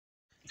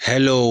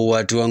Hello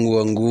watu wangu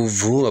wa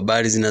nguvu,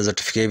 habari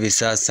zinazotufikia hivi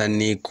sasa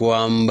ni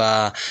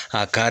kwamba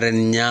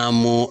Karen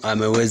Nyamu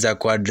ameweza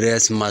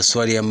kuaddress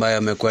maswali ambayo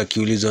yamekuwa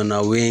kiulizwa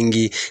na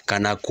wengi,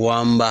 kana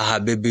kwamba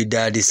baby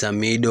daddy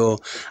Samidoh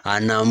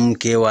ana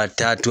mke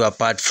watatu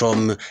apart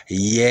from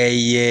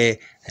yeye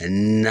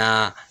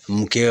na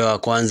mke wa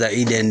kwanza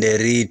Eden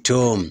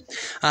Derito.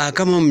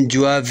 Kama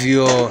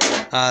mjuavyo,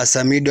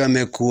 Samidoh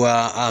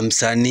amekuwa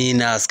msanii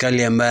na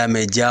askari ambaye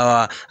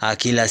amejawa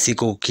kila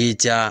siku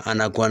kicha,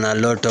 anakuwa na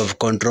lot of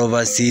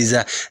controversies.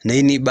 Na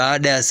hii ni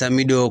baada ya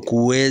Samidoh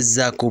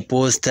kuweza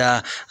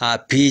kuposta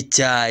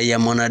picha ya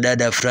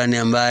mwanadada fulani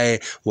ambaye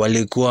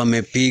walikuwa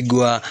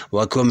wamepigwa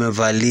wakiwa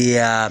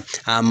wamevalia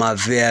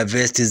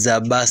vesti za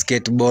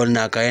basketball,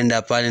 na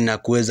akaenda pale na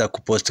kuweza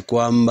kupost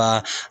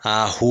kwamba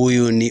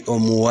huyu ni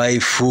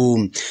omuwaifu.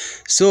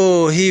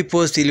 So hii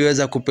post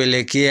iliweza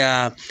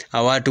kupelekea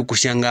watu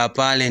kushangaa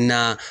pale,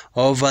 na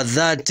over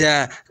that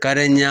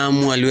Karen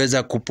Nyamu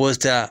aliweza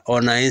kuposta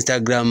on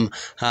Instagram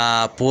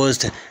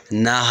post,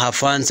 na her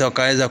fans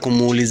wakaweza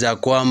kumuuliza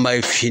kwamba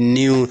if she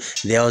knew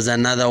there was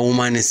another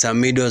woman in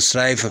Samidoh's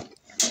life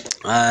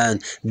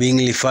being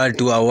referred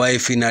to a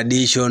wife in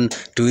addition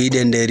to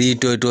Eden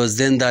Derito. It was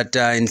then that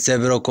in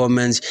several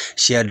comments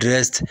she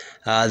addressed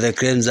the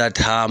claims that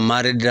her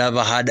married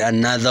lover had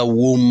another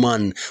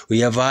woman.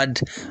 We have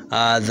heard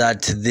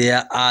that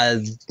there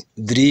are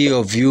 3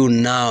 of you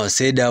now,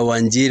 said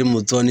Wanjiri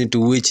Muthoni,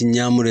 to which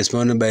Nyamu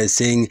responded by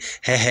saying,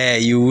 hey,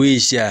 you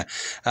wish.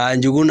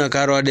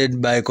 Jogoo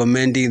added by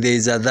commenting, there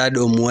is a third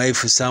wife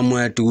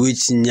somewhere, to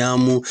which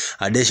Nyamu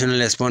additionally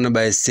responded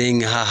by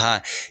saying,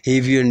 haha,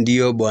 hivyo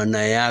ndio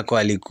bwana yako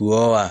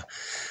alikuoa.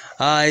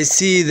 I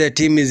see the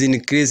team is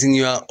increasing.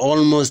 You are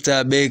almost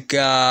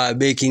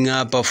baking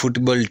up a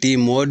football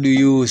team. What do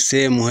you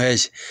say,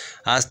 Muhesh?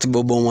 Asked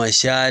Bobo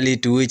Mwashali,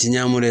 to which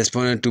Nyamu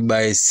responded to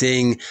by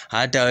saying,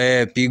 hata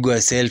wewe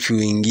pigwa selfie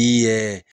uingie.